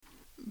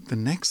The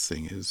next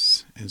thing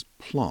is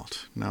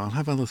plot. Now, I'll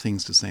have other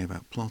things to say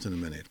about plot in a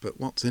minute, but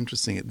what's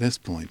interesting at this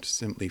point,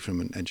 simply from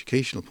an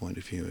educational point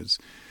of view,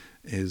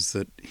 is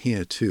that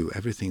here too,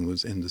 everything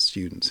was in the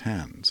students'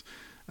 hands.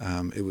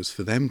 It was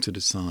for them to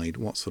decide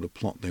what sort of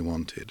plot they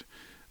wanted,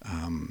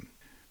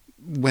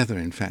 whether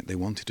in fact they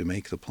wanted to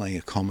make the play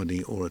a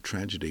comedy or a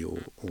tragedy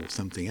or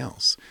something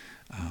else.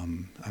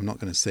 I'm not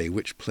going to say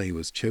which play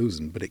was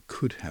chosen, but it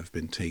could have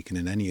been taken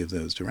in any of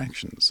those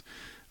directions.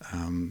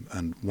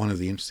 And one of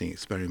the interesting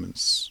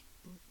experiments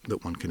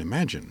that one can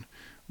imagine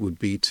would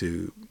be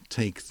to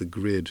take the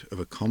grid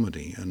of a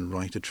comedy and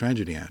write a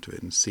tragedy out of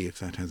it and see if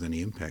that has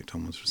any impact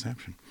on one's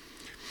reception.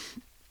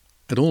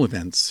 At all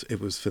events, it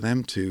was for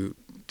them to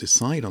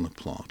decide on a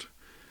plot.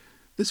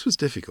 This was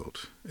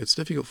difficult. It's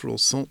difficult for all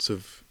sorts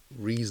of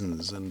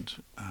reasons, and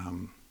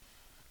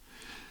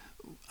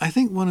I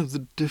think one of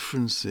the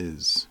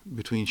differences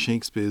between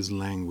Shakespeare's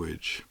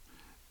language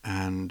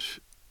and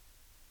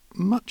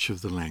much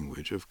of the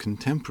language of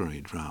contemporary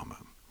drama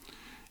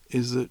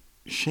is that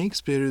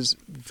Shakespeare is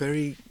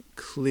very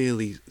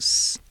clearly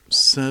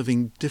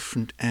serving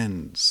different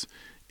ends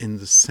in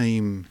the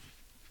same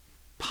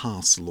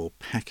parcel or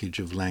package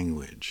of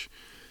language.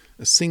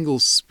 A single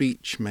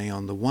speech may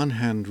on the one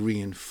hand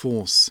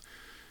reinforce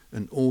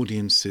an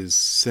audience's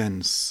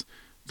sense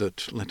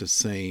that, let us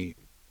say,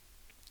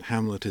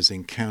 Hamlet is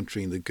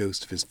encountering the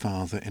ghost of his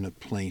father in a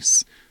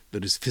place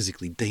that is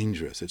physically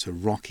dangerous. It's a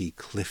rocky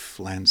cliff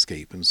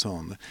landscape and so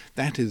on.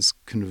 That is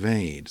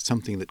conveyed,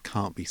 something that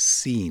can't be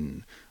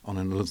seen on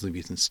an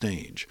Elizabethan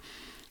stage.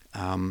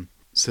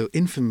 So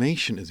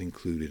information is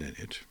included in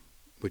it,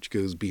 which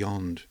goes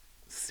beyond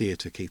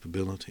theatre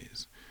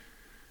capabilities.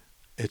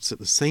 It's at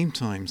the same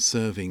time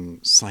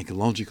serving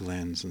psychological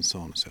ends and so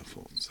on and so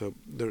forth. So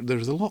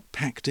there's a lot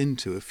packed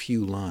into a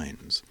few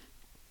lines.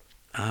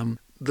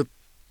 The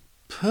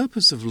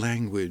purpose of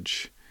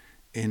language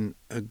in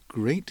a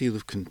great deal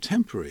of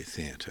contemporary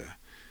theatre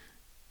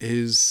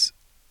is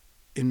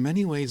in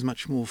many ways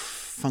much more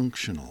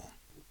functional.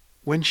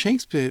 When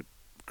Shakespeare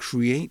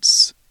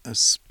creates a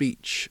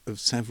speech of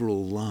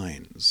several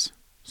lines,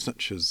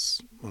 such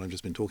as what I've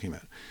just been talking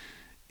about,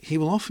 he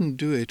will often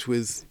do it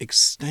with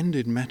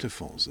extended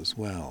metaphors as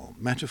well,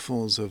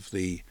 metaphors of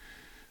the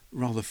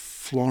rather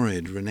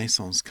florid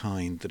Renaissance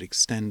kind that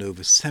extend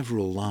over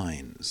several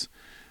lines,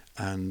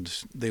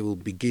 and they will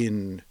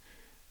begin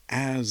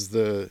as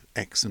the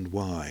X and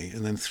Y,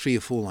 and then 3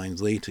 or 4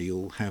 lines later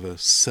you'll have a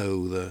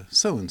the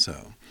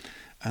so-and-so.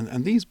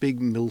 And these big,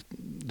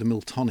 the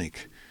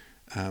Miltonic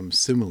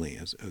simile,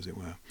 as it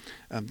were,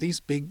 these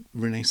big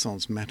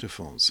Renaissance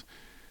metaphors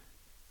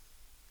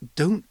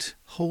don't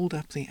hold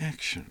up the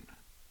action.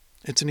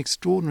 It's an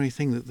extraordinary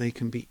thing that they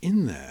can be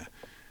in there,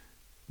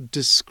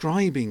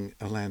 describing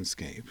a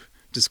landscape,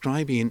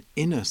 describing an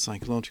inner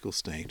psychological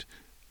state,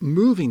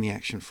 moving the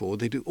action forward.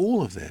 They do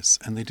all of this,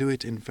 and they do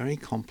it in very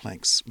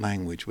complex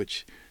language,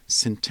 which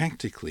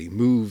syntactically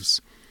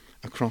moves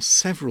across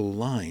several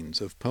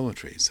lines of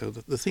poetry. So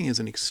the thing is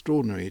an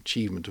extraordinary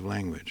achievement of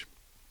language.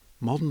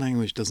 Modern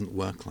language doesn't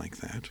work like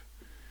that.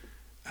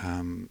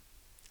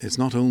 It's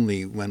not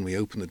only when we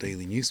open the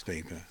daily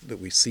newspaper that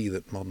we see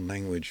that modern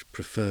language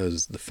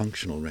prefers the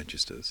functional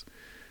registers.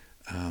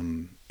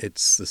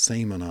 It's the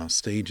same on our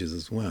stages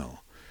as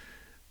well.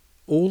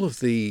 All of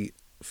the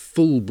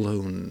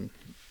full-blown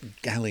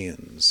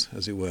galleons,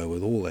 as it were,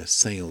 with all their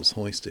sails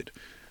hoisted,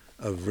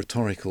 of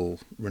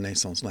rhetorical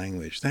Renaissance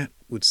language, that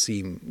would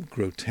seem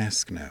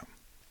grotesque now.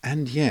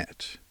 And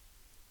yet,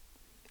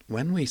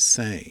 when we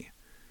say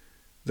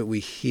that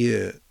we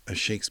hear a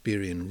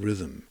Shakespearean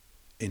rhythm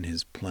in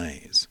his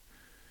plays,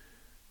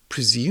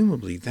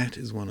 presumably that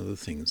is one of the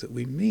things that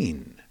we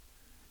mean.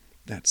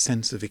 That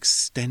sense of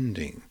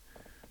extending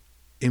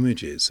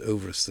images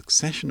over a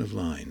succession of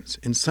lines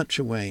in such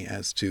a way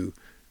as to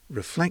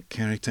reflect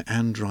character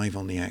and drive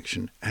on the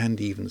action and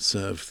even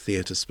serve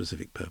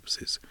theatre-specific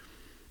purposes.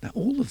 Now,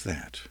 all of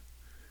that,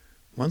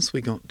 once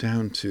we got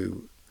down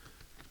to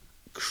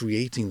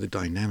creating the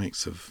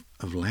dynamics of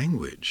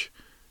language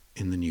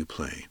in the new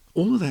play,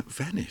 all of that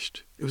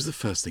vanished. It was the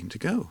first thing to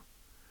go.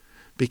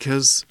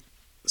 Because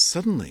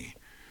suddenly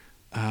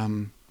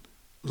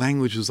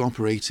language was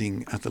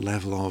operating at the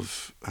level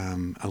of,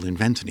 I'll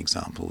invent an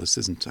example, this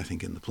isn't, I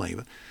think, in the play,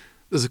 but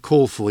there's a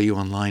call for you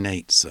on line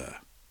 8, sir.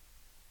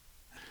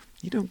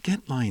 You don't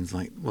get lines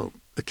like, well,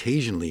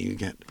 occasionally you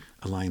get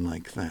a line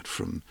like that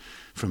from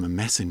a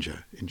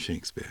messenger in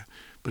Shakespeare,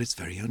 but it's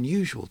very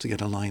unusual to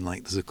get a line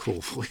like, there's a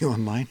call for you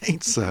on line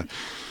 8, sir.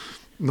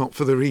 Not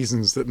for the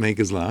reasons that make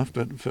us laugh,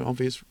 but for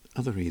obvious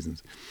other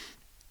reasons.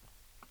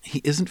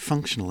 He isn't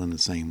functional in the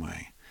same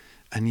way.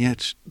 And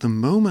yet, the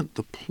moment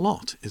the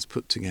plot is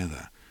put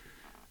together,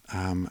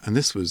 and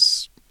this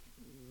was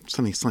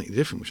something slightly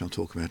different, which I'll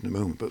talk about in a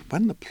moment, but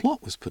when the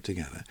plot was put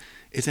together,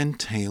 it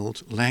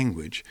entailed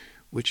language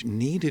which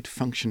needed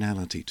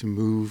functionality to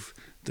move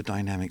the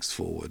dynamics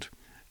forward.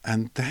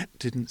 And that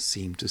didn't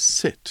seem to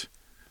sit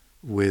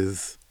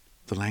with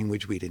the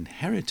language we'd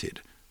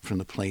inherited from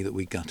the play that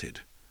we gutted.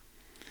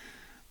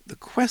 The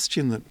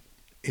question that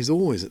is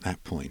always at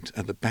that point,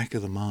 at the back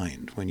of the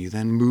mind, when you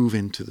then move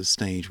into the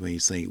stage where you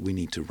say, we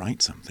need to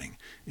write something,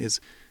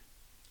 is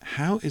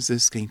how is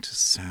this going to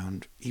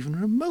sound even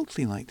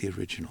remotely like the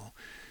original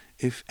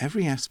if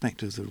every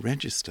aspect of the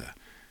register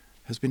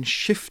has been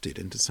shifted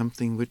into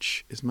something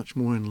which is much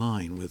more in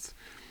line with,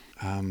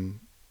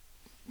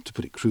 to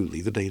put it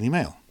crudely, the Daily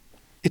Mail.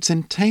 It's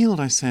entailed,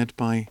 I said,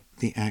 by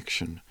the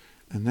action,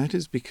 and that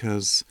is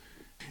because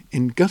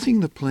in gutting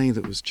the play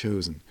that was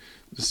chosen,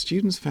 the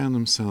students found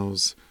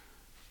themselves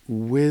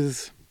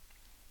with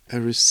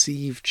a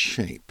received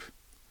shape.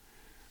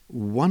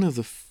 One of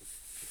the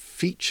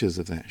features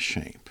of that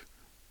shape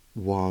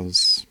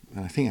was,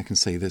 and I think I can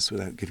say this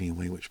without giving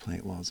away which play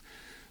it was,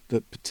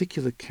 that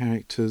particular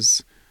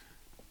characters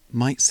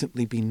might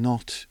simply be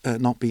not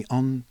be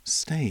on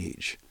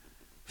stage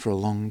for a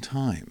long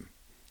time.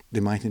 They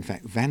might in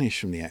fact vanish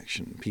from the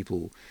action.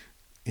 People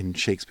in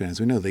Shakespeare, as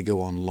we know, they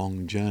go on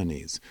long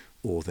journeys,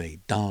 or they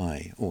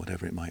die, or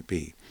whatever it might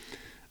be.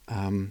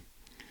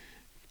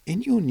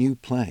 In your new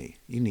play,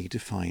 you need to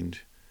find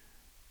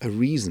a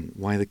reason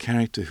why the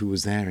character who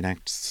was there in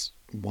Acts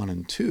 1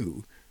 and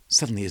 2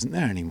 suddenly isn't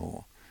there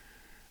anymore.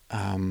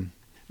 Now,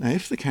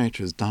 if the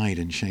character has died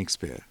in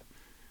Shakespeare,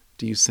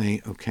 do you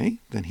say, okay,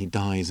 then he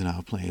dies in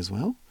our play as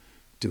well?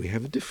 Do we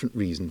have a different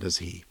reason? Does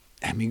he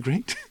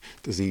emigrate?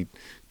 Does he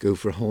go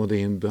for a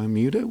holiday in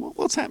Bermuda?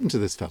 What's happened to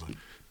this fellow?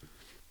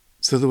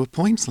 So there were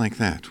points like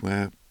that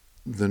where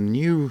the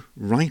new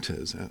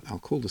writers, I'll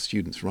call the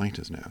students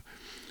writers now,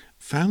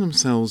 found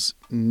themselves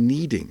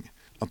needing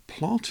a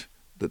plot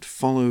that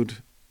followed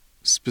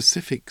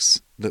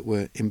specifics that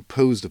were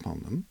imposed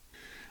upon them.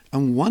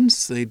 And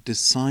once they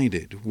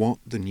decided what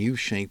the new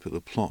shape of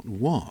the plot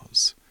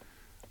was,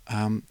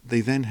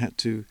 they then had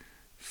to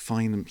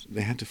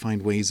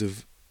find ways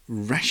of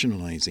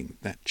rationalizing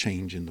that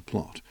change in the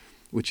plot,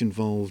 which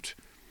involved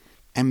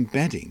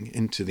embedding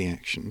into the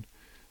action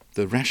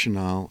the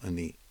rationale and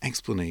the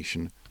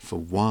explanation for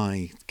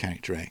why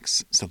character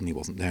X suddenly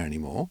wasn't there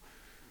anymore,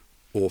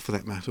 or for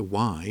that matter,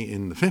 why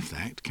in the fifth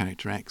act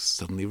character X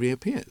suddenly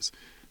reappears.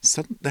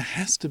 There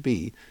has to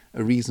be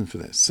a reason for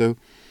this. So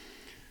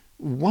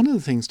one of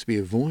the things to be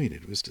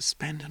avoided was to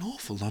spend an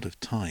awful lot of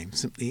time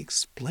simply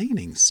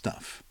explaining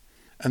stuff.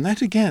 And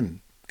that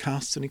again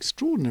casts an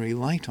extraordinary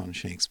light on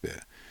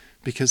Shakespeare,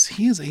 because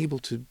he is able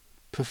to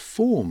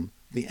perform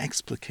the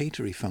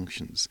explicatory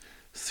functions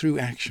through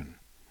action.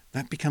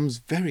 That becomes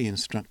very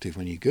instructive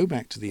when you go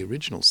back to the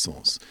original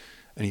source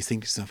and you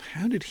think to yourself,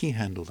 how did he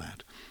handle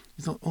that?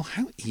 You thought, well,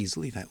 how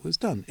easily that was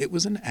done. It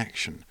was an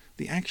action.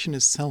 The action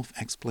is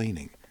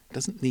self-explaining. It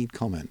doesn't need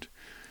comment.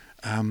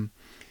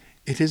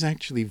 It is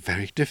actually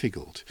very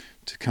difficult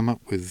to come up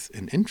with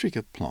an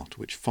intricate plot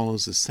which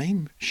follows the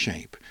same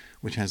shape,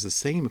 which has the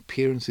same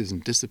appearances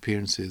and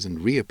disappearances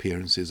and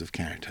reappearances of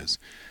characters,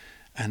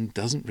 and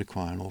doesn't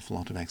require an awful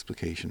lot of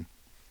explication.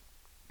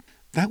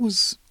 That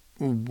was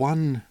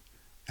one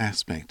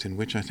aspect in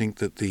which I think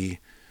that the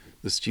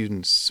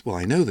students, well,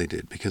 I know they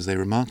did because they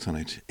remarked on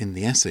it in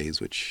the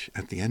essays which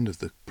at the end of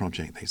the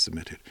project they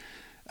submitted.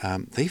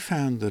 They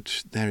found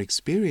that their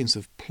experience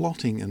of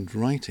plotting and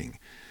writing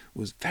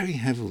was very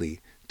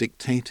heavily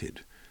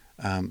dictated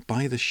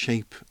by the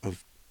shape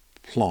of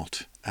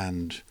plot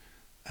and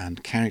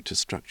character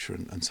structure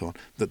and so on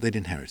that they'd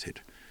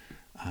inherited.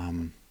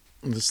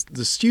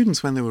 The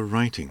students, when they were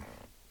writing,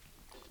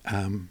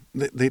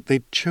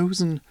 they'd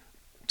chosen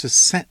to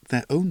set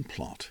their own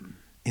plot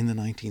in the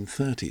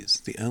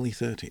 1930s, the early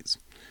 30s.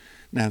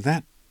 Now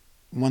that,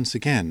 once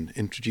again,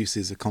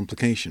 introduces a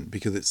complication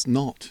because it's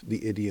not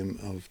the idiom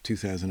of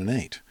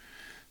 2008.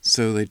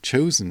 So they'd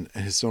chosen a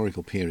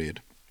historical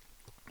period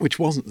which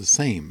wasn't the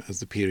same as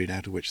the period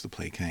out of which the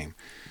play came.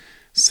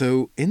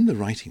 So in the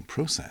writing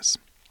process,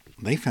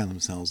 they found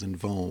themselves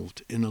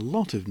involved in a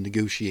lot of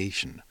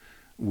negotiation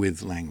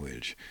with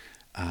language,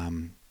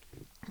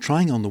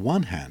 trying on the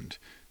one hand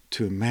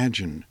to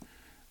imagine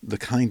the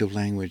kind of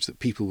language that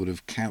people would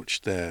have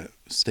couched their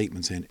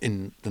statements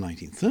in the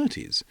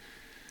 1930s.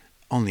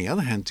 On the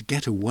other hand, to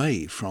get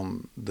away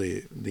from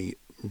the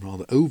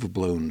rather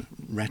overblown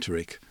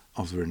rhetoric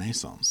of the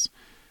Renaissance,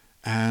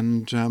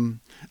 and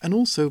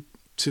also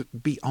to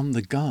be on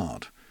the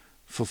guard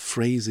for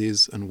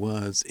phrases and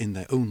words in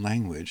their own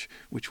language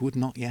which would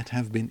not yet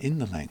have been in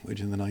the language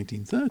in the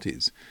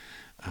 1930s.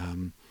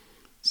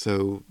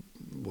 So,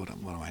 what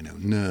do I know?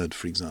 Nerd,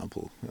 for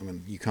example. I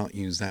mean, you can't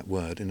use that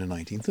word in a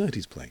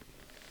 1930s play.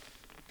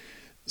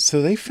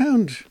 So they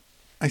found,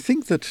 I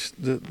think that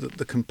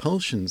the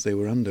compulsions they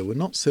were under were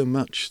not so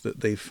much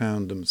that they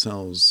found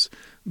themselves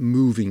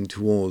moving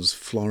towards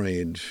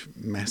florid,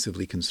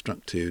 massively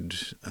constructed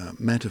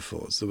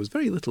metaphors. There was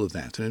very little of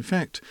that. And in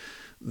fact,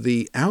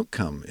 the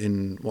outcome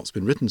in what's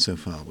been written so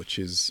far, which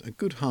is a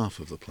good half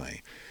of the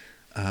play,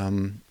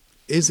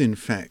 is in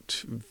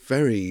fact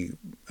very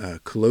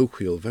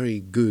colloquial, very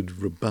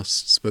good,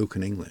 robust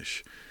spoken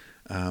English,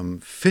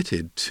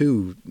 fitted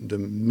to the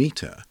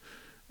metre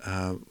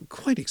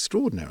quite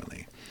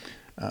extraordinarily.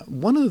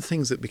 One of the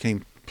things that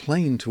became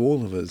plain to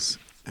all of us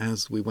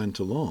as we went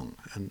along,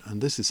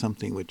 and this is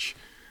something which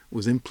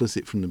was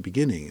implicit from the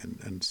beginning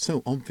and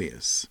so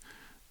obvious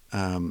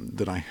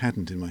that I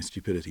hadn't in my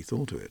stupidity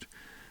thought of it,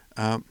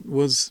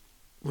 was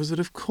that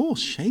of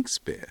course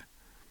Shakespeare,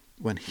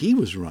 when he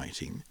was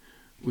writing,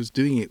 was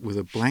doing it with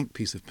a blank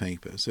piece of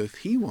paper. So if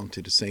he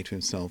wanted to say to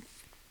himself,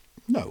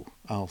 no,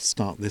 I'll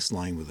start this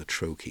line with a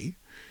trochee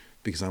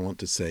because I want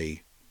to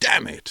say,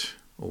 damn it,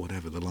 or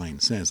whatever the line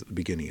says at the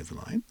beginning of the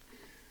line,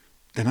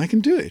 then I can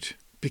do it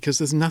because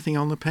there's nothing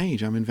on the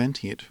page. I'm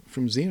inventing it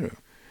from zero.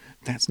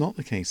 That's not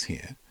the case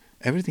here.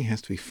 Everything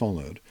has to be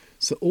followed.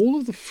 So all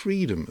of the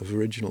freedom of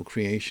original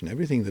creation,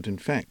 everything that in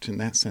fact in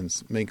that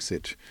sense makes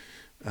it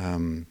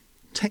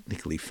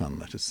technically fun,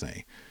 let us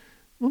say,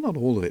 well, not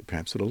all of it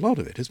perhaps, but a lot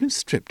of it has been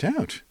stripped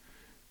out.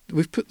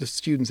 We've put the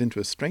students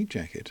into a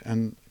straitjacket,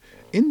 and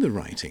in the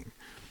writing,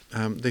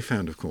 they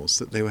found, of course,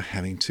 that they were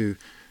having to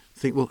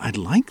think, well, I'd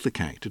like the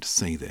character to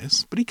say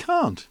this, but he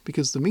can't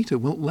because the meter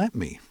won't let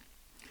me.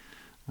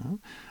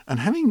 And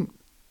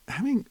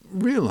having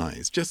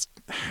realised just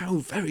how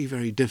very,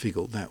 very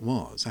difficult that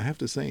was, I have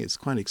to say it's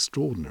quite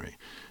extraordinary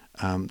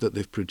that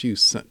they've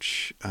produced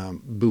such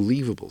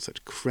believable,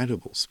 such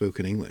credible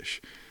spoken English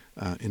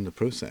in the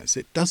process.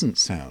 It doesn't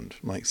sound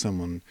like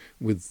someone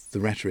with the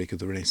rhetoric of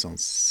the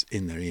Renaissance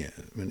in their ear.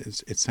 I mean,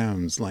 it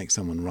sounds like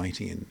someone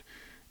writing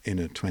in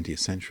a 20th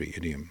century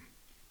idiom.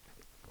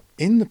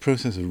 In the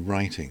process of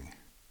writing,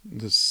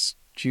 the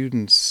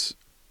students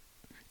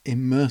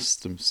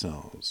immersed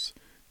themselves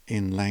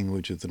in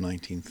language of the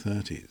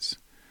 1930s.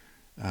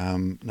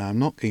 Now, I'm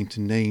not going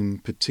to name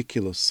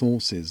particular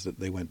sources that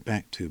they went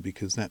back to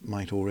because that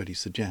might already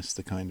suggest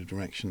the kind of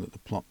direction that the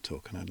plot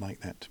took, and I'd like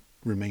that to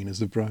remain a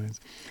surprise.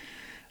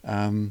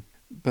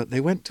 But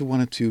they went to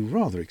one or two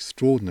rather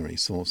extraordinary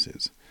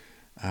sources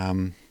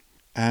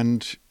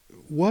and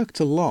worked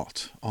a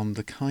lot on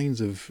the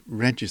kinds of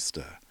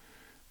register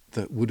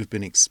that would have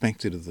been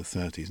expected of the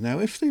 30s. Now,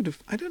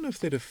 I don't know if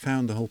they'd have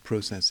found the whole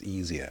process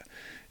easier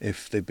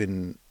if they'd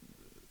been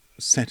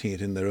setting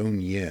it in their own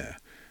year,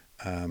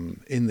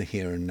 in the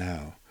here and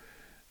now.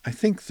 I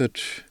think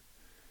that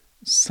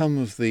some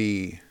of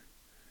the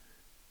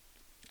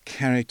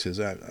characters,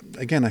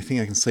 again, I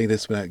think I can say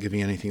this without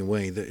giving anything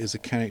away, there is a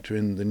character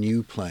in the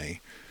new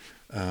play,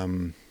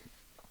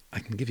 I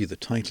can give you the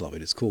title of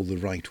it, it's called The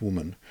Right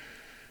Woman.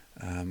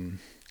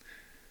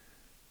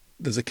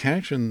 There's a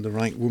character in The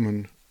Right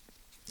Woman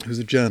who's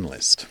a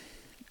journalist,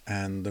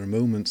 and there are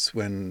moments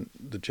when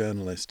the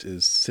journalist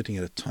is sitting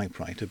at a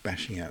typewriter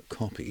bashing out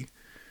copy,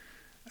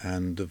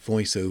 and the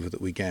voiceover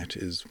that we get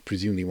is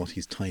presumably what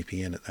he's typing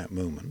in at that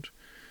moment.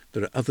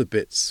 There are other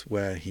bits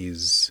where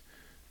he's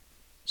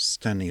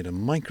standing at a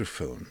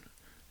microphone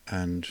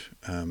and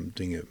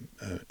doing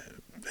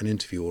an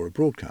interview or a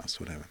broadcast,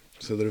 whatever.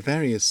 So there are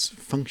various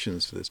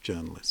functions for this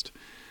journalist.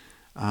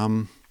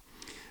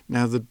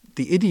 Now, the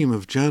idiom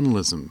of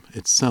journalism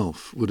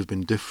itself would have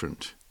been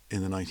different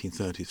in the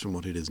 1930s from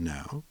what it is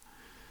now.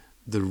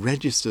 The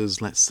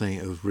registers, let's say,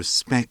 of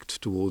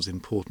respect towards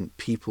important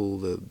people,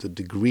 the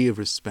degree of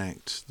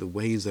respect, the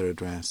ways they're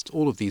addressed,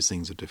 all of these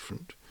things are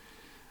different.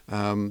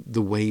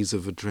 The ways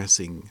of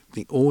addressing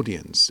the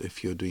audience,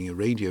 if you're doing a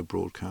radio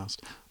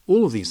broadcast,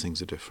 all of these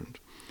things are different.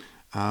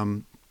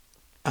 And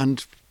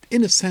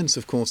in a sense,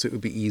 of course, it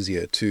would be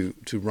easier to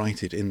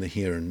write it in the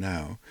here and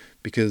now,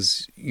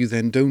 because you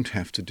then don't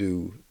have to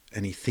do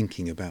any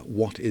thinking about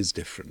what is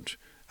different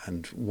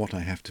and what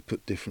I have to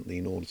put differently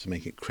in order to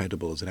make it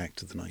credible as an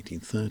act of the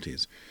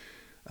 1930s.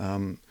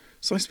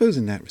 So I suppose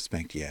in that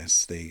respect,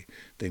 yes, they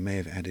may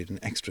have added an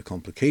extra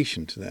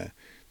complication to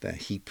their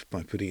heap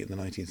by putting it in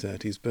the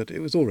 1930s, but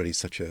it was already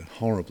such a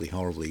horribly,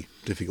 horribly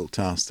difficult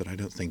task that I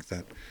don't think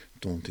that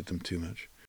daunted them too much.